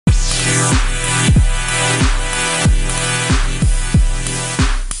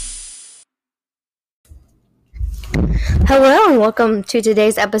Hello and welcome to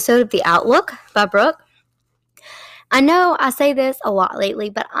today's episode of The Outlook by Brooke. I know I say this a lot lately,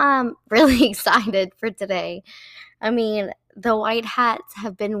 but I'm really excited for today. I mean, the White Hats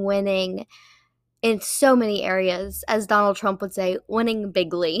have been winning in so many areas, as Donald Trump would say, winning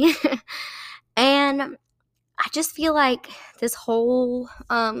bigly. And I just feel like this whole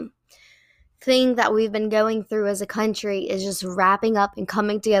thing that we've been going through as a country is just wrapping up and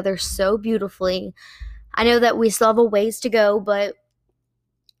coming together so beautifully. I know that we still have a ways to go, but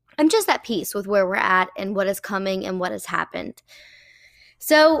I'm just at peace with where we're at and what is coming and what has happened.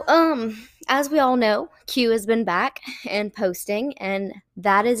 So, as we all know, Q has been back and posting, and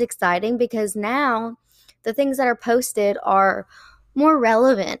that is exciting because now the things that are posted are more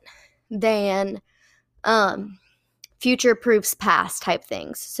relevant than future proofs past type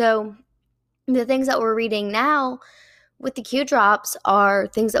things. So, the things that we're reading now with the Q drops are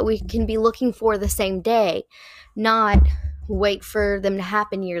things that we can be looking for the same day, not wait for them to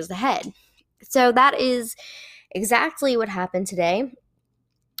happen years ahead. So that is exactly what happened today.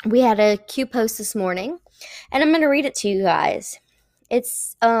 We had a Q post this morning, and I'm going to read it to you guys.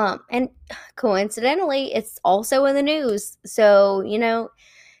 It's and coincidentally, it's also in the news. So,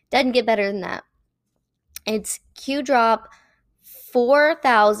 doesn't get better than that. It's Q drop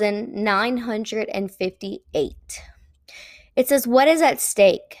 4,958. It says, "What is at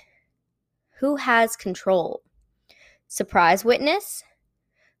stake? Who has control? Surprise witness?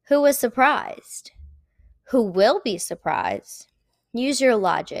 Who was surprised? Who will be surprised? Use your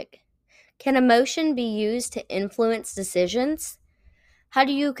logic. Can emotion be used to influence decisions? How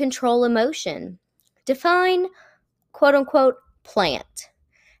do you control emotion? Define, quote-unquote, plant.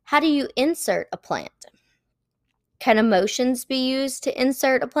 How do you insert a plant? Can emotions be used to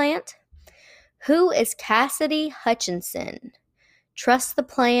insert a plant? Who is Cassidy Hutchinson? Trust the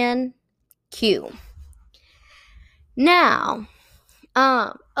plan. Q." Now,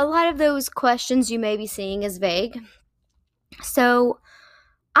 a lot of those questions you may be seeing is vague. So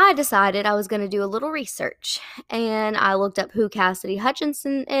I decided I was going to do a little research, and I looked up who Cassidy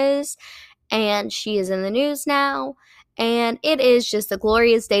Hutchinson is, and she is in the news now, and it is just a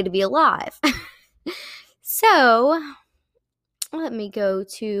glorious day to be alive. So let me go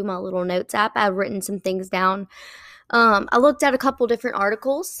to my little notes app. I've written some things down. I looked at a couple different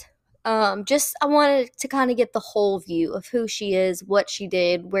articles. I wanted to kind of get the whole view of who she is, what she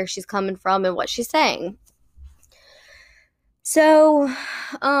did, where she's coming from, and what she's saying. So,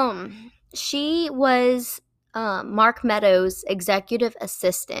 she was Mark Meadows' executive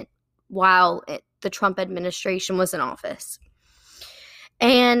assistant while the Trump administration was in office.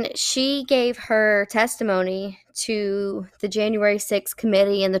 And she gave her testimony to the January 6th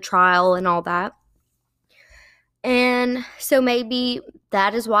committee and the trial and all that. And so maybe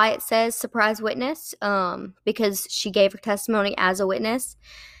that is why it says surprise witness, because she gave her testimony as a witness.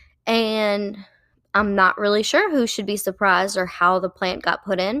 And I'm not really sure who should be surprised or how the plant got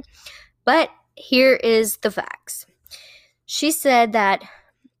put in. But here is the facts. She said that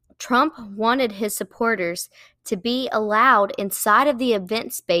Trump wanted his supporters to be allowed inside of the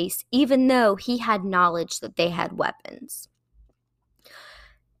event space even though he had knowledge that they had weapons.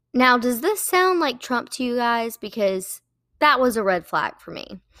 Now, does this sound like Trump to you guys? Because that was a red flag for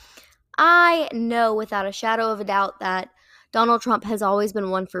me. I know without a shadow of a doubt that Donald Trump has always been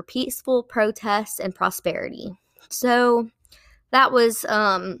one for peaceful protests and prosperity. So that was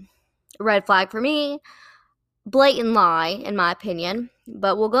a red flag for me. Blatant lie, in my opinion,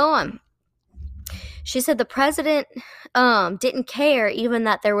 but we'll go on. She said the president didn't care even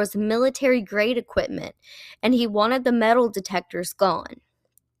that there was military-grade equipment, and he wanted the metal detectors gone.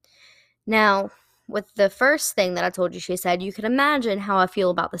 Now, with the first thing that I told you she said, you can imagine how I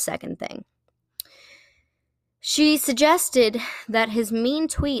feel about the second thing. She suggested that his mean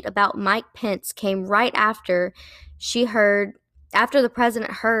tweet about Mike Pence came right after the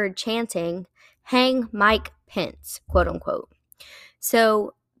president heard chanting, "Hang Mike Pence," quote unquote.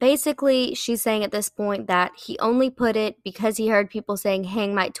 So basically, she's saying at this point that he only put it because he heard people saying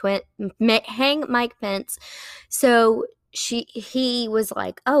hang Mike Pence. So he was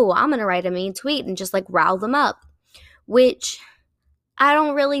like, "Oh, I'm going to write a mean tweet and just like rile them up," which I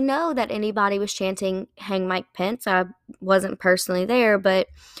don't really know that anybody was chanting hang Mike Pence. I wasn't personally there, but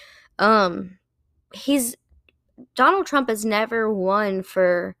Donald Trump has never won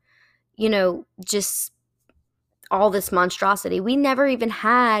for, just all this monstrosity. We never even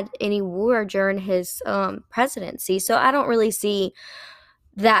had any war during his presidency, so I don't really see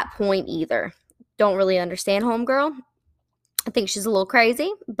that point either. Don't really understand homegirl. I think she's a little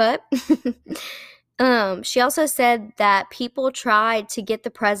crazy, but she also said that people tried to get the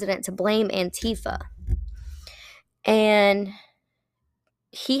president to blame Antifa. And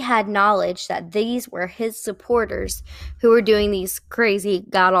he had knowledge that these were his supporters who were doing these crazy,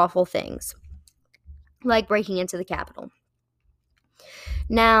 god-awful things, like breaking into the Capitol.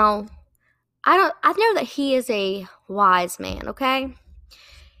 Now, I know that he is a wise man, okay?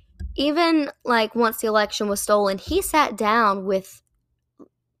 Even like once the election was stolen, he sat down with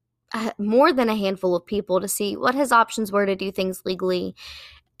more than a handful of people to see what his options were to do things legally,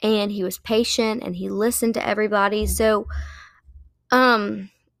 and he was patient and he listened to everybody. So I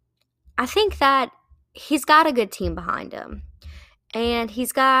think that he's got a good team behind him, and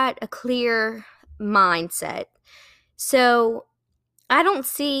he's got a clear mindset. So I don't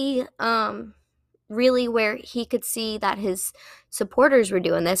see really where he could see that his supporters were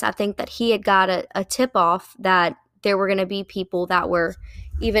doing this. I think that he had got a tip off that there were going to be people that were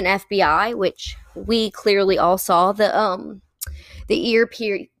even FBI, which we clearly all saw, the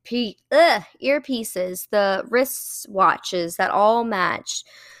earpieces, the wrist watches that all matched,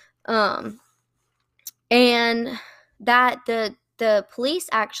 and that the police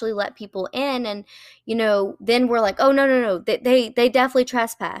actually let people in, and then we're like, oh, no, they definitely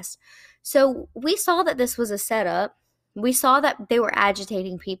trespassed. So we saw that this was a setup. We saw that they were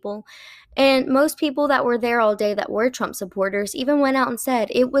agitating people, and most people that were there all day that were Trump supporters even went out and said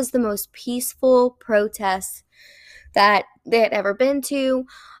it was the most peaceful protest that they had ever been to,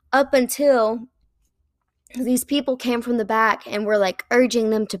 up until these people came from the back and were like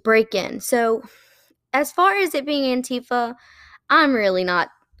urging them to break in. So as far as it being Antifa, I'm really not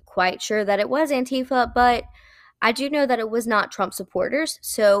quite sure that it was Antifa, but I do know that it was not Trump supporters,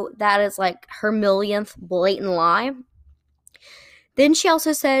 so that is like her millionth blatant lie. Then she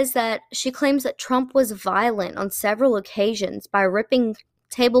also says that she claims that Trump was violent on several occasions by ripping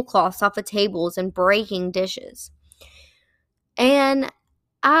tablecloths off of tables and breaking dishes. And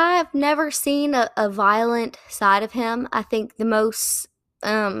I've never seen a violent side of him. I think the most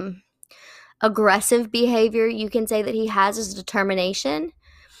aggressive behavior you can say that he has is determination.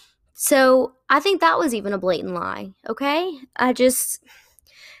 So I think that was even a blatant lie, okay? At this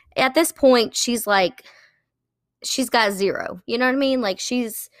point, she's got zero. You know what I mean? Like,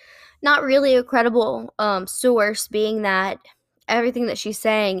 she's not really a credible source, being that everything that she's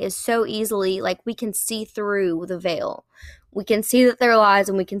saying is so easily, like, we can see through the veil. We can see that they're lies,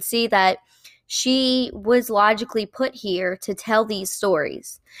 and we can see that she was logically put here to tell these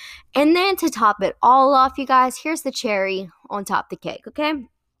stories. And then to top it all off, you guys, here's the cherry on top of the cake, okay?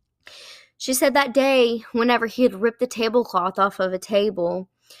 She said that day, whenever he had ripped the tablecloth off of a table,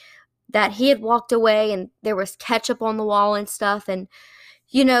 that he had walked away and there was ketchup on the wall and stuff. And,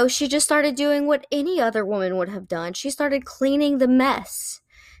 she just started doing what any other woman would have done. She started cleaning the mess,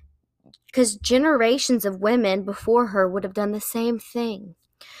 because generations of women before her would have done the same thing.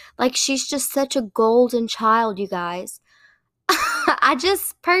 Like, she's just such a golden child, you guys. I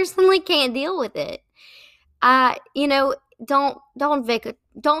just personally can't deal with it. Don't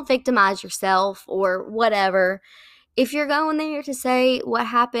victimize yourself or whatever. If you're going there to say what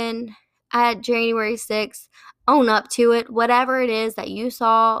happened at January 6th, own up to it. Whatever it is that you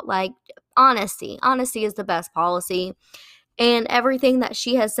saw, like, honesty is the best policy. And everything that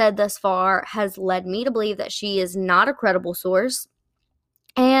she has said thus far has led me to believe that she is not a credible source.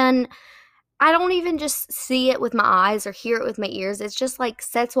 And I don't even just see it with my eyes or hear it with my ears. It's just like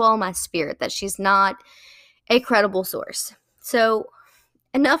sets well in my spirit that she's not a credible source. So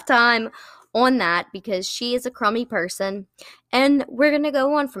enough time on that, because she is a crummy person, and we're going to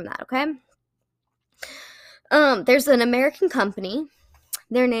go on from that, okay? There's an American company.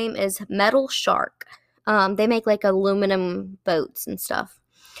 Their name is Metal Shark. They make like aluminum boats and stuff.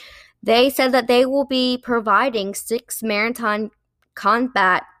 They said that they will be providing 6 maritime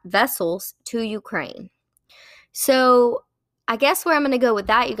combat vessels to Ukraine. So I guess where I'm going to go with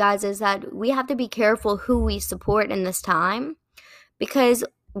that, you guys, is that we have to be careful who we support in this time, because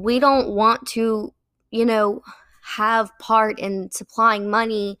we don't want to, have part in supplying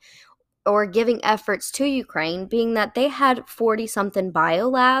money or giving efforts to Ukraine, being that they had 40-something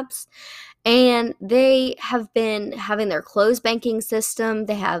biolabs, and they have been having their closed banking system.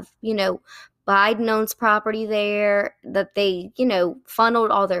 They have, Biden owns property there, that they,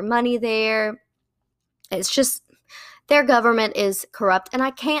 funneled all their money there. It's just, their government is corrupt, and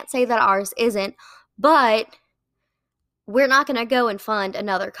I can't say that ours isn't, but we're not going to go and fund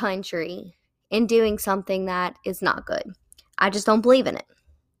another country in doing something that is not good. I just don't believe in it.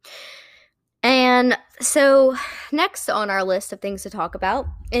 And so next on our list of things to talk about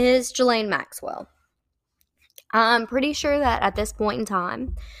is Ghislaine Maxwell. I'm pretty sure that at this point in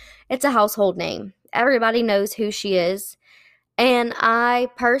time, it's a household name. Everybody knows who she is. And I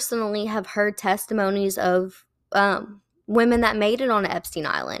personally have heard testimonies of women that made it on Epstein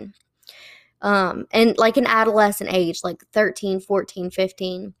Island. And like an adolescent age, like 13, 14,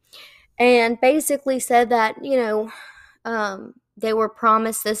 15. And basically said that, they were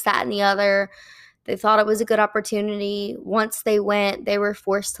promised this, that, and the other. They thought it was a good opportunity. Once they went, they were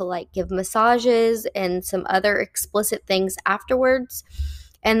forced to like give massages and some other explicit things afterwards.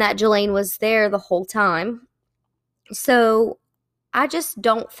 And that Ghislaine was there the whole time. So I just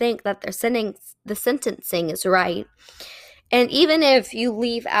don't think that the sentencing is right. And even if you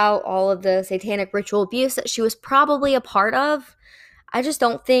leave out all of the satanic ritual abuse that she was probably a part of, I just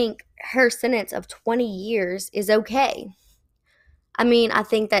don't think her sentence of 20 years is okay. I mean, I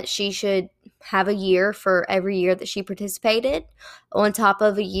think that she should have a year for every year that she participated, on top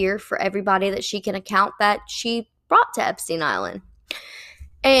of a year for everybody that she can account that she brought to Epstein Island.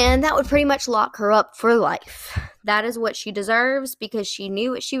 And that would pretty much lock her up for life. That is what she deserves, because she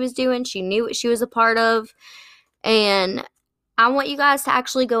knew what she was doing. She knew what she was a part of. And I want you guys to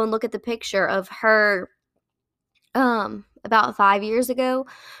actually go and look at the picture of her about 5 years ago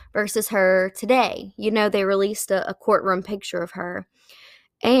versus her today. They released a courtroom picture of her.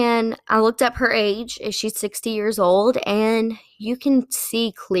 And I looked up her age. She's 60 years old. And you can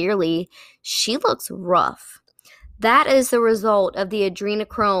see clearly she looks rough. That is the result of the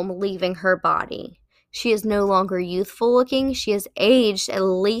adrenochrome leaving her body. She is no longer youthful looking. She has aged at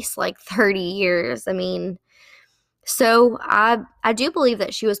least like 30 years. I mean, so I do believe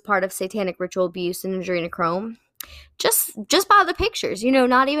that she was part of satanic ritual abuse and adrenochrome. Just by the pictures,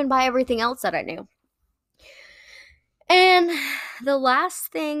 not even by everything else that I knew. And the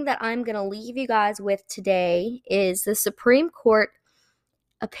last thing that I'm going to leave you guys with today is the Supreme Court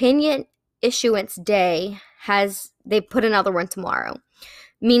opinion issuance day they put another one tomorrow,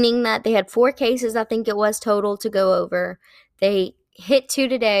 meaning that they had 4 cases, I think it was, total to go over. They hit 2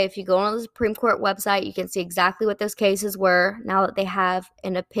 today. If you go on the Supreme Court website, you can see exactly what those cases were. Now that they have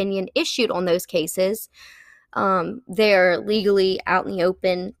an opinion issued on those cases, they're legally out in the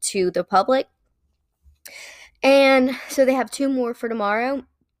open to the public. And so they have 2 more for tomorrow.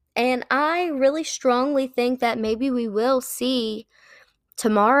 And I really strongly think that maybe we will see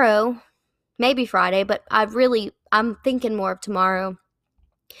tomorrow, maybe Friday, but I'm thinking more of tomorrow.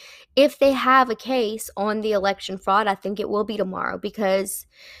 If they have a case on the election fraud, I think it will be tomorrow, because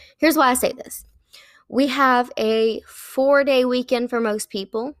here's why I say this. We have a 4-day weekend for most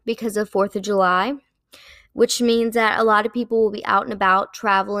people because of 4th of July, which means that a lot of people will be out and about,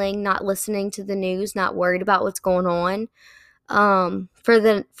 traveling, not listening to the news, not worried about what's going on for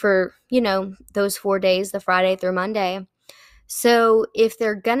those 4 days, the Friday through Monday. So if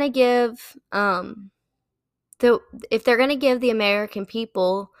they're gonna give the American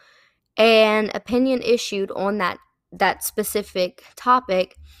people an opinion issued on that specific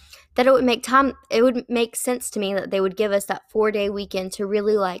topic, that it would make sense to me that they would give us that 4-day weekend to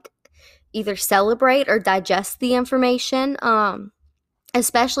really like either celebrate or digest the information,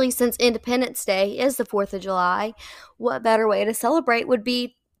 especially since Independence Day is the 4th of July. What better way to celebrate would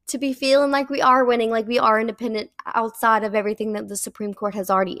be to be feeling like we are winning, like we are independent outside of everything that the Supreme Court has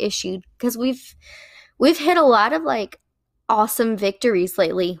already issued, because we've hit a lot of like awesome victories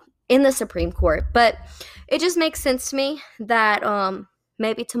lately in the Supreme Court. But it just makes sense to me that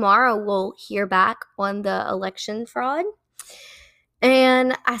maybe tomorrow we'll hear back on the election fraud.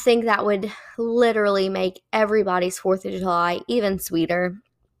 And I think that would literally make everybody's 4th of July even sweeter.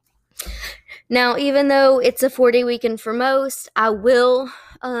 Now, even though it's a 4-day weekend for most, I will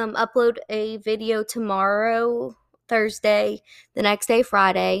upload a video tomorrow, Thursday, the next day,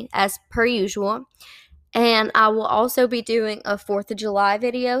 Friday, as per usual. And I will also be doing a 4th of July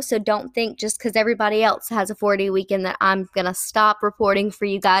video, so don't think just because everybody else has a 4-day weekend that I'm going to stop reporting for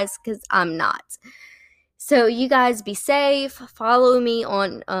you guys, because I'm not. So you guys be safe. Follow me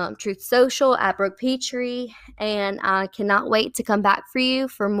on Truth Social at Brooke Petrie, and I cannot wait to come back for you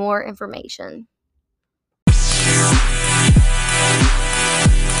for more information.